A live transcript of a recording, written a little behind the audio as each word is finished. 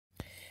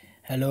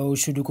Hello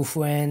Sudoku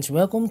friends,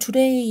 welcome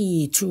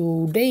today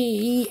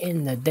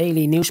in the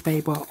daily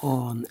newspaper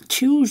on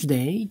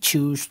Tuesday,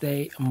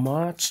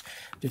 March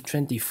the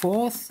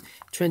 24th,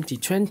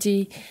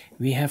 2020.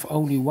 We have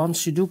only one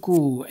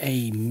Sudoku,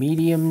 a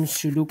medium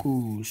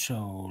Sudoku,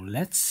 so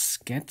let's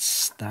get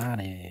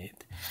started.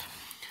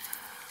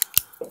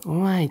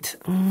 Alright,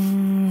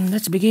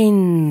 let's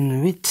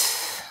begin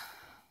with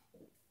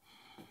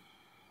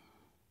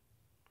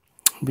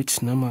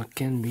which number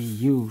can we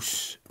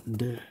use?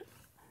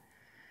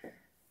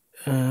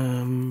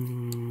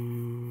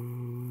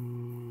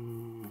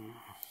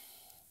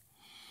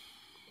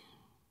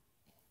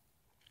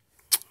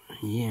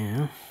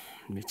 Yeah,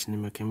 which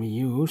number can we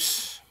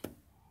use?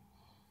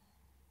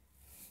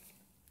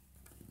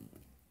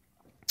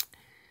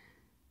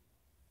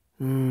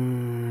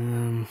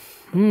 Can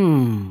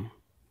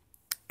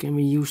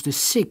we use the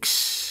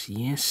 6?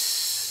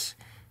 Yes,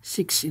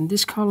 6 in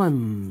this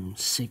column,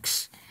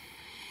 6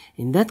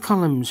 in that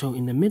column. So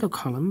in the middle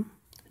column,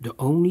 the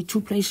only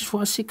two places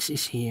for a 6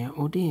 is here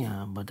or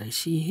there. But I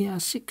see here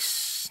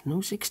 6,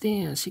 no 6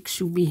 there, 6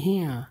 should be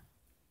here.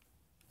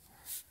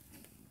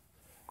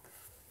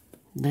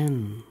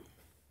 Then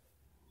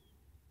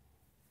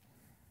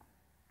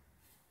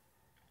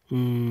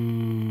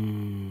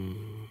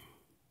in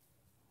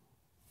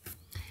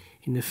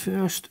the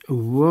first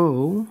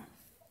row,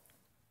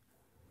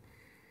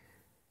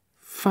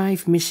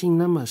 5 missing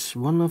numbers.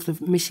 One of the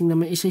missing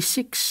number is a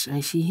 6.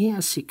 I see here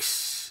a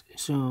 6.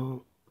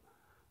 So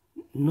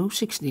no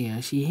 6 there. I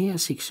see here a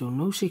 6. So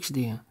no 6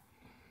 there.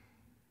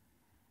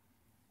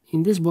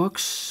 In this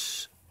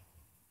box,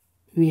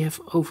 we have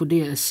over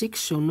there a 6.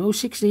 So no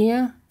 6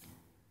 there.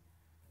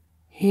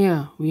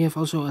 Here we have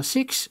also a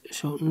 6.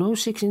 So no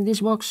 6 in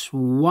this box.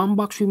 One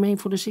box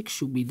remains for the 6.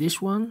 Should be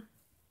this one.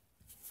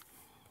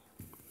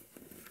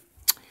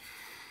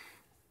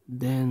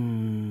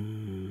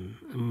 Then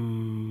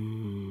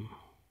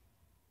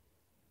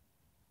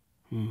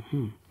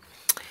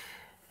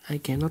I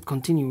cannot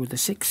continue with the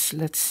 6.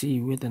 Let's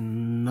see with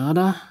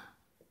another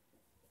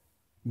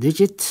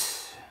digit.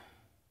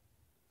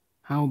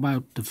 How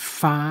about the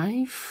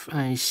 5?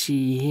 I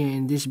see here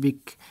in this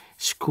big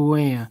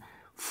square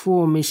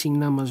 4 missing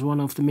numbers. One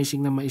of the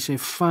missing number is a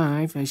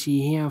 5. I see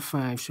here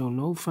 5. So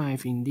no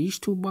 5 in these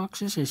two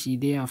boxes. I see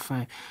there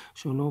 5.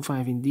 So no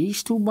 5 in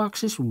these two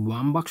boxes.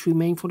 One box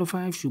remains for the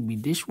 5. Should be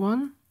this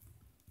one.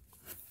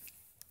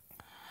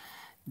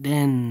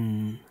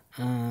 Then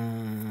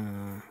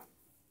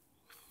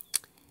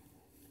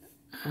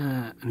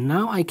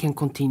now I can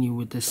continue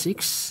with the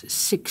 6.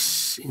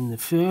 6 in the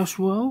first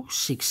row,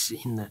 6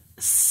 in the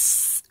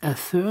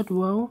third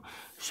row.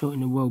 So in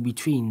the row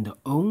between, the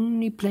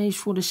only place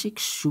for the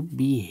 6 should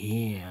be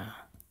here.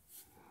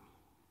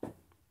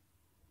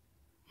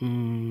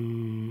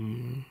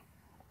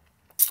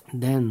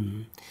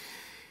 Then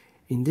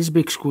in this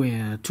big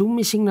square, 2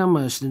 missing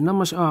numbers. The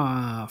numbers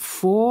are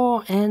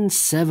 4 and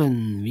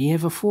 7. We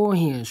have a 4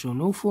 here, so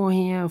no 4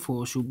 here.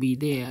 4 should be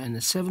there, and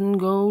the 7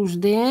 goes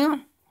there.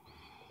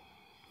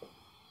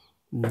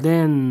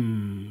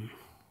 Then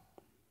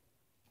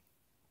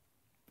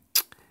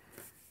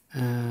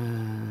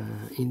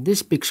in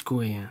this big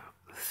square,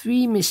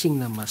 3 missing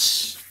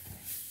numbers.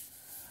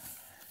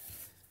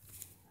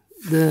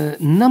 The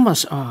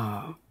numbers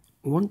are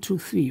 1, 2,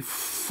 3,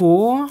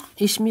 4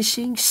 is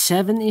missing,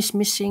 7 is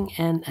missing,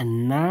 and a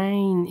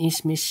 9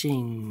 is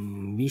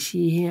missing. We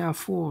see here a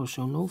 4,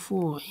 so no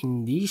 4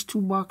 in these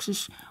two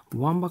boxes.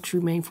 One box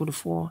remains for the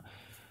 4.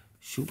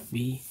 Should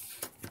be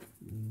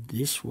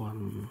this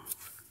one.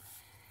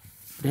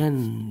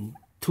 Then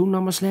 2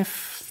 numbers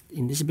left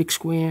in this big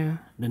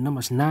square. The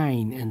numbers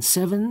 9 and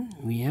 7.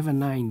 We have a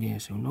 9 there,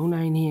 so no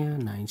 9 here.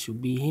 9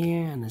 should be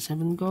here, and the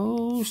 7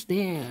 goes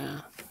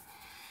there.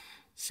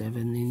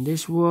 7 in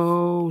this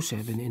row,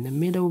 7 in the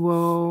middle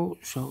row.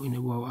 So in the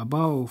row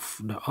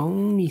above, the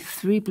only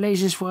 3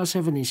 places for a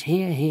 7 is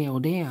here, here, or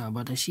there.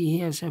 But I see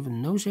here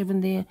 7, no 7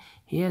 there.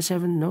 Here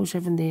 7, no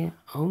 7 there.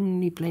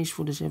 Only place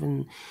for the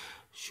 7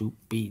 should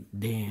be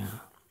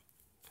there.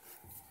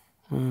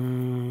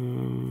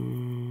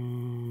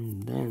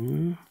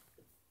 Then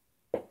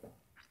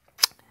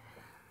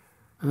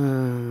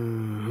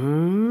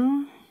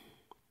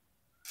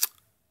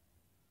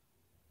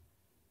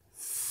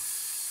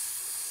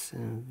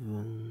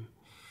 7.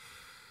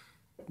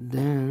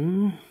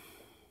 Then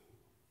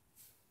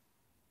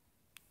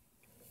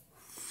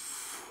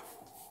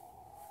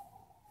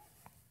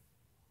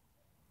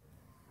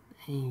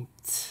 8.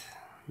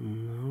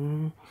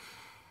 No.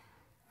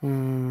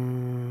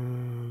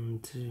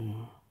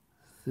 2,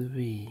 3.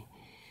 3.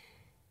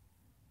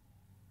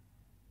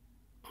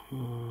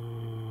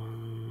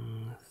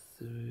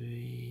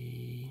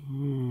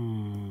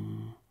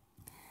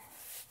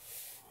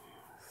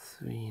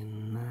 3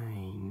 and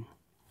 9.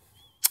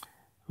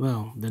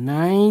 Well, the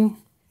 9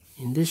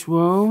 in this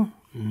row,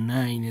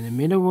 9 in the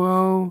middle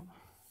row.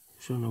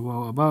 So in the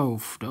row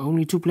above, the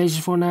only 2 places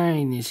for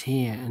 9 is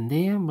here and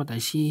there. But I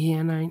see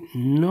here 9.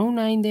 No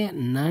 9 there.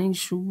 9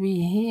 should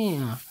be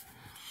here.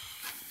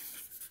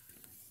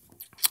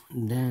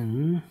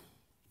 Then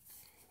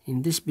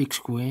in this big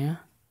square,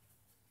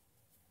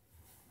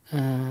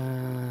 one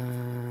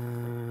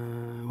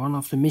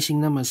of the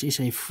missing numbers is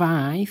a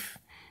 5.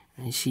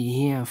 I see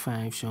here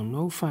 5, so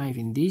no 5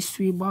 in these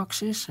 3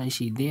 boxes. I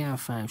see there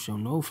 5, so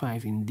no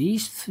 5 in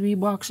these 3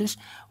 boxes.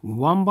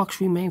 One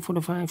box remains for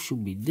the 5,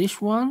 should be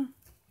this one.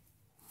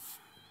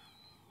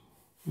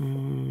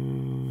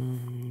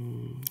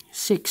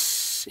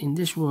 6 in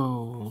this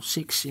row,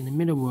 6 in the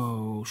middle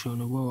row, so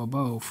the row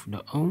above.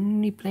 The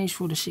only place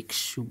for the 6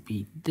 should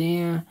be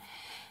there.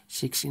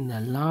 6 in the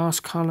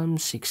last column,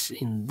 6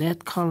 in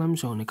that column,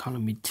 so in the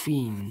column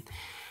between.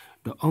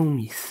 The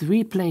only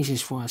 3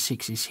 places for a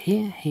 6 is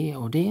here, here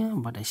or there,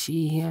 but I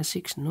see here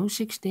 6, no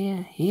 6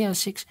 there, here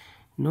 6,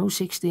 no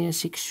 6 there,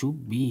 6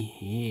 should be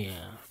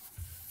here.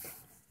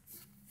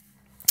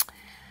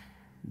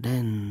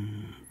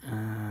 Then,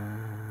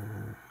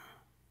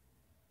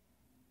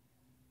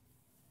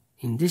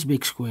 in this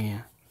big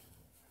square,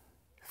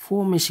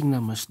 4 missing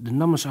numbers. The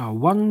numbers are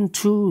 1,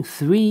 2,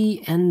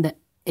 3, and the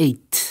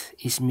 8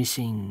 is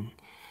missing.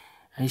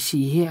 I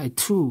see here a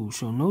 2,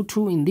 so no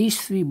 2 in these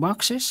 3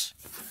 boxes.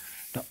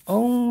 The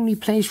only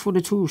place for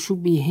the 2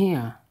 should be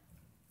here.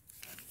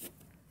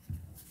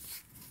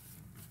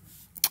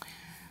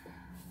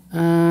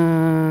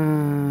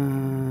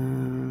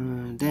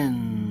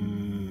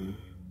 Then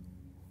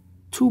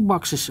 2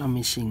 boxes are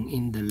missing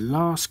in the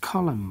last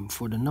column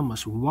for the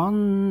numbers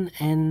 1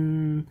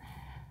 and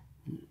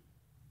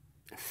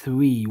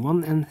 3.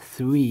 1 and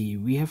 3.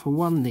 We have a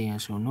 1 there,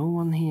 so no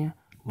 1 here.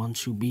 1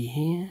 should be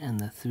here, and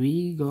the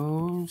 3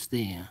 goes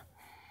there.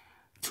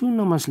 2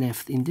 numbers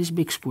left in this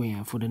big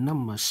square for the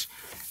numbers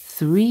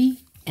 3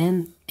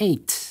 and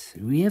 8.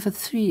 We have a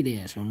 3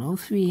 there, so no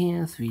 3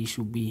 here, 3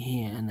 should be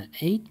here, and the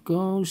 8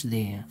 goes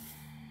there.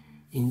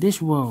 In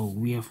this row,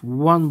 we have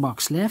 1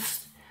 box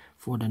left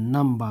for the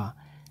number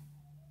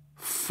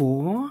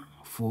 4.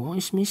 4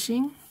 is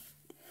missing.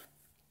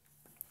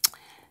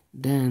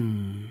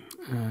 Then,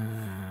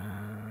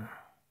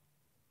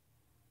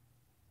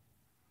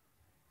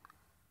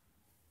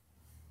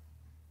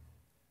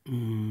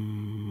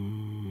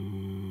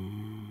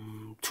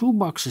 2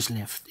 boxes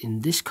left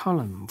in this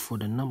column for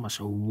the numbers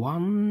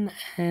 1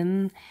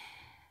 and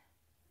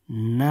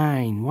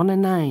 9. 1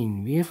 and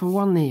 9. We have a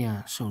 1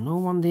 here, so no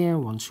 1 there.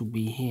 1 should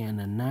be here,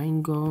 and a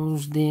 9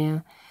 goes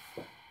there.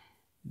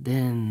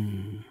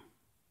 Then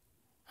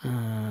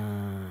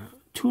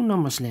 2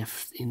 numbers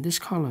left in this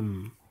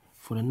column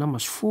for the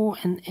numbers 4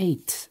 and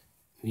 8.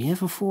 We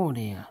have a 4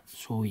 there.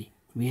 Sorry,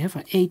 we have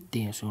an 8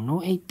 there, so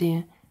no 8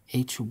 there.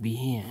 8 should be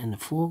here, and the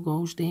 4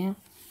 goes there.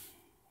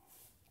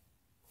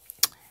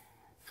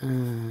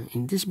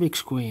 In this big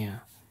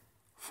square,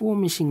 4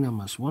 missing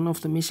numbers. One of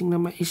the missing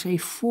number is a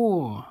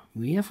 4.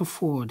 We have a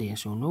 4 there,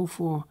 so no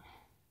 4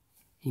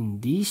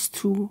 in these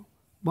 2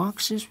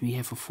 boxes. We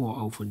have a 4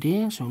 over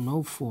there, so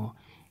no 4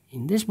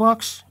 in this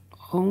box.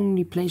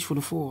 Only place for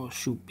the 4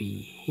 should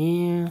be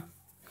here.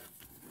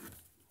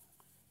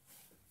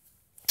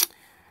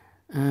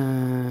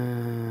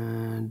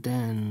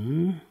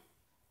 Then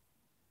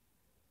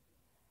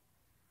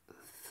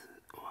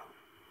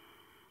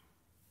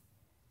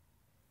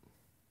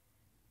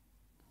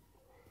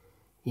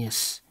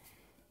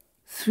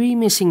 3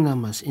 missing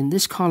numbers in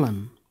this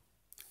column.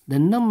 The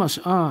numbers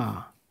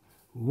are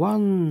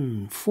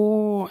 1,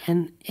 4,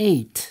 and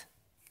 8.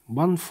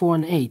 1, 4,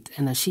 and 8.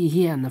 And I see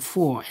here a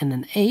 4 and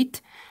an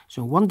 8.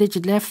 So 1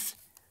 digit left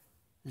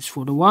is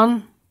for the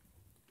 1.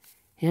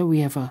 Here we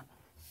have a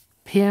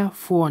pair,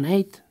 4 and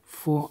 8.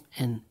 4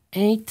 and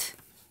 8.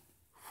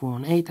 4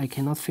 and 8. I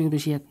cannot fill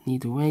this yet.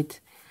 Need to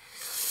wait.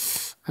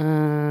 1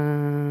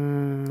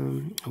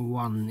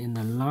 in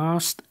the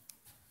last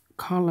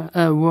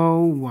row,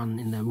 1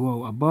 in the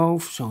row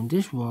above. So in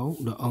this row,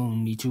 the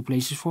only 2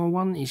 places for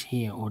 1 is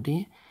here or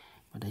there.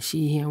 But I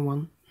see here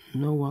 1,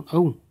 no 1.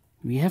 Oh,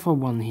 we have a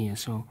 1 here.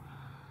 So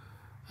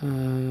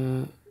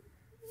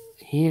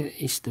here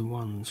is the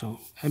 1. So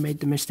I made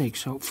the mistake.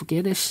 So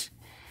forget this.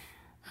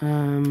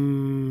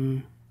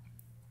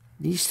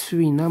 These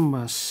 3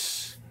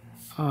 numbers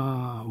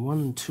are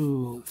 1,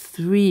 2,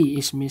 3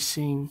 is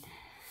missing.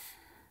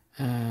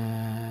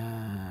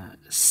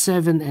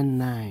 7 and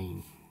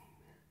 9.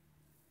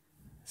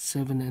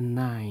 7 and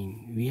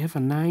 9. We have a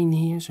 9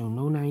 here, so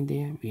no 9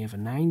 there. We have a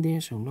 9 there,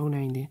 so no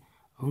 9 there.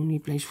 Only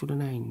place for the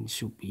 9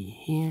 should be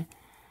here.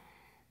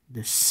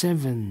 The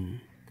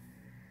 7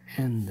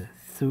 and the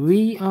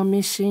 3 are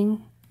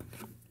missing.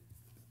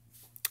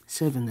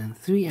 7 and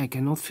 3. I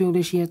cannot fill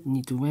this yet.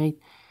 Need to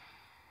wait.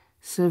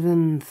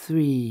 7,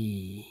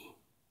 3.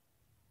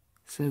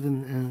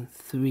 7 and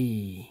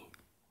 3.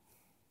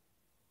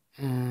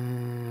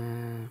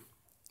 In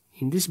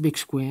this big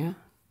square.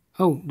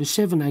 Oh, the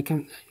 7 I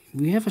can.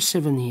 We have a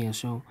 7 here,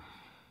 so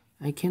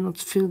I cannot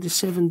fill the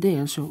 7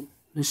 there. So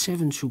the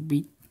 7 should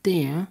be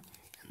there,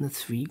 and the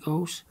 3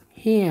 goes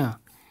here.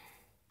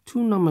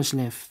 2 numbers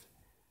left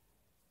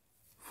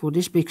for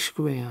this big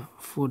square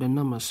for the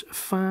numbers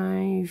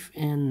 5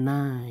 and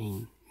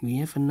 9. We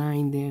have a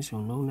 9 there,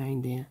 so no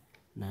 9 there.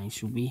 9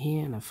 should be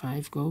here, and a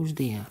 5 goes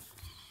there.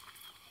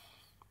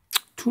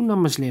 2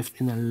 numbers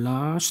left in the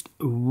last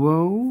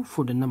row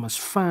for the numbers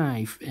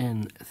 5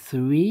 and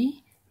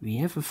 3. We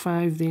have a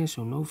 5 there,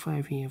 so no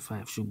 5 here.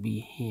 5 should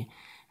be here,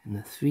 and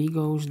the 3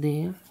 goes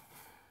there.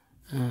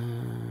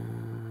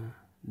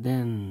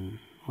 Then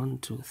 1,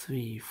 2,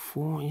 3,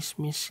 4 is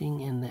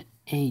missing, and the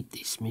 8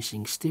 is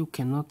missing. Still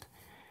cannot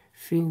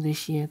fill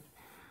this yet.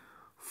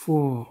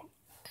 4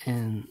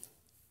 and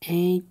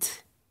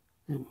 8.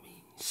 That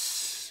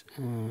means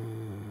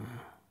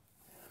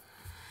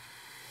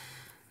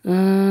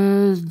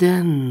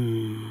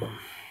then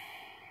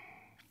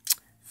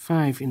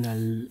 5 in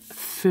the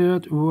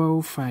third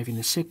row, 5 in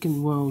the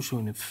second row. So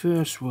in the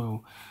first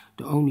row,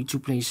 the only 2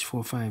 places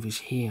for 5 is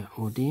here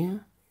or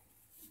there.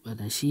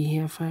 But I see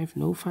here 5,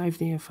 no 5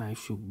 there. 5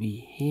 should be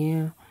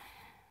here.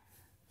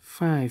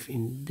 5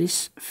 in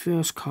this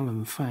first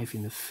column, 5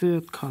 in the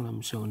third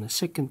column. So in the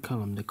second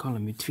column, the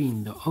column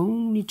between, the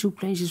only 2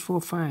 places for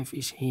 5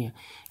 is here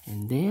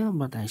and there.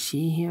 But I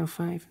see here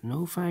 5,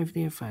 no 5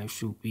 there. 5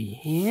 should be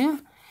here.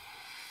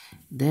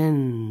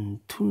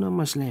 Then 2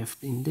 numbers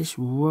left in this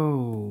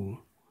row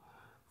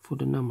for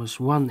the numbers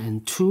 1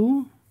 and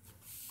 2.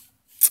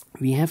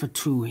 We have a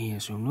 2 here,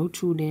 so no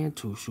 2 there.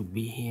 2 should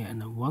be here,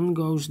 and a 1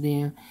 goes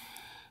there.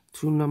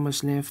 2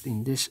 numbers left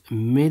in this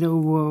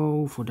middle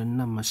row for the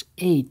numbers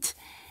 8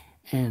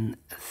 and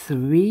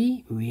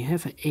 3. We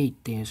have an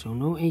 8 there, so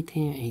no 8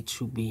 here. 8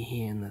 should be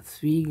here, and a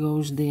 3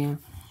 goes there.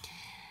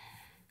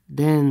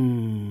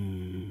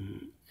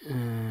 Then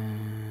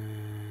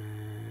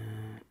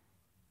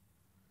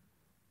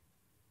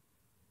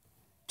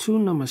 2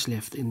 numbers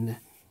left in the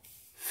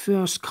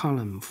first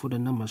column for the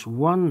numbers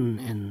 1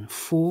 and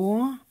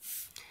 4.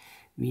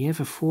 We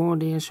have a 4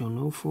 there, so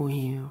no 4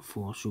 here.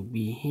 4 should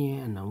be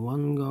here, and a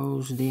 1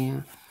 goes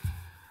there.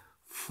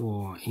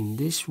 4 in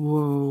this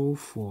row,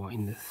 4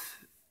 in the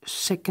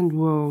second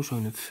row. So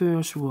in the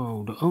first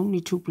row, the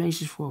only 2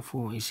 places for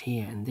 4 is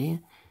here and there.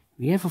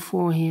 We have a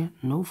 4 here,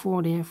 no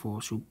 4 there.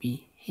 4 should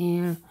be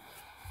here.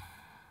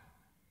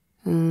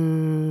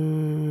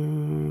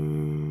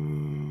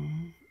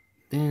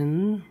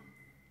 Then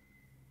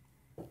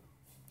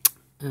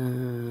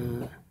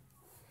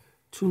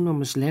 2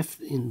 numbers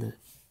left in the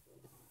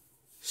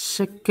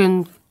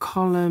second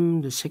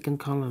column. The second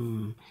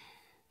column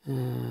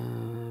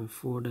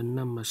for the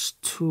numbers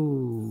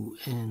 2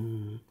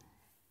 and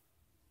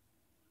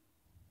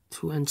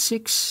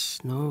 6.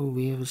 No,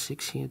 we have a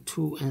 6 here.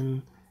 2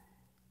 and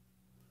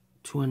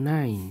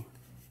 9.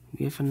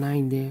 We have a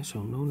 9 there,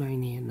 so no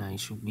 9 here. 9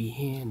 should be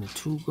here, and the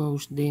 2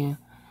 goes there.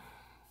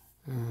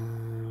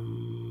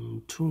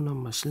 2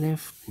 numbers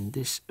left in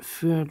this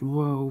third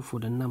row for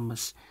the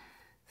numbers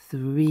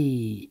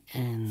 3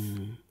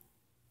 and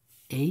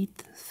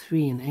 8.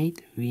 3 and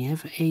 8. We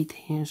have 8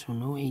 here, so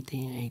no 8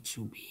 here. 8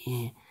 should be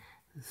here.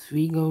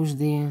 3 goes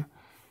there.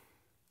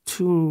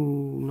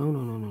 2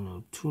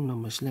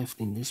 numbers left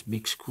in this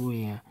big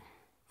square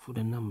for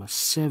the number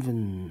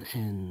 7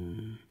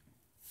 and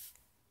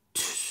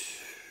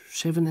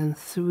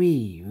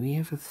 3. We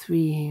have a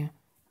 3 here.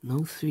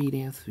 No 3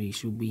 there. 3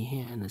 should be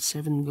here, and a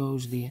 7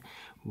 goes there.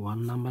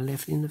 1 number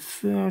left in the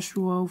first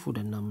row for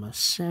the number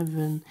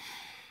 7.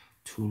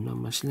 2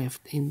 numbers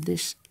left in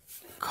this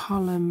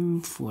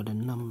column for the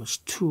numbers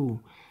 2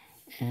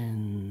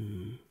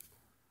 and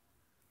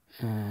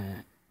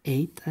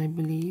 8, I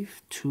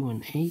believe. 2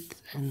 and 8,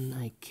 and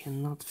I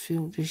cannot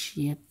fill this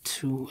yet.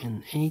 2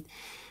 and 8.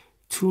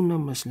 2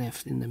 numbers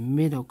left in the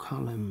middle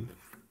column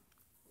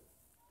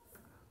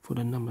for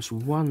the numbers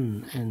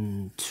 1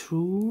 and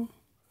 2.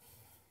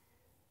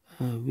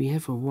 We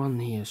have a 1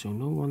 here, so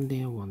no 1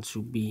 there. 1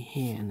 should be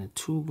here, and a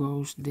 2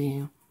 goes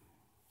there.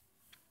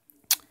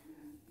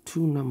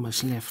 2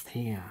 numbers left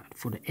here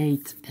for the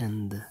 8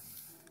 and the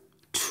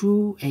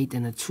 2. 8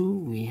 and a 2.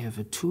 We have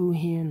a 2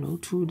 here, no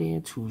 2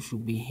 there. 2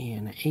 should be here,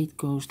 and the 8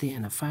 goes there.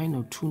 And the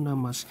final 2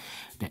 numbers,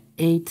 the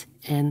 8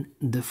 and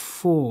the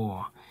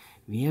 4.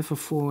 We have a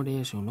 4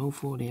 there, so no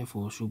 4 there.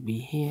 4 should be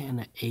here, and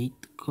the 8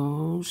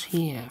 goes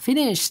here.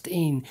 Finished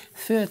in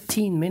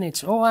 13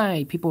 minutes.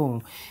 Alright,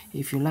 people,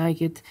 if you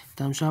like it,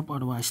 thumbs up,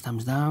 otherwise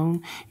thumbs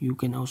down. You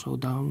can also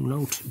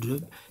download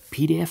the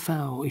PDF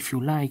file if you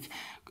like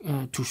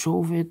to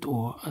solve it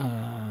or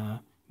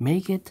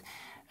make it.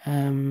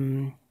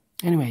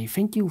 Anyway,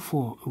 thank you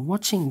for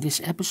watching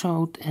this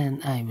episode,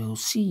 and I will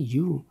see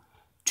you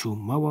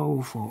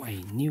tomorrow for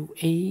a new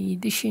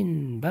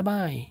edition. Bye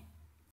bye.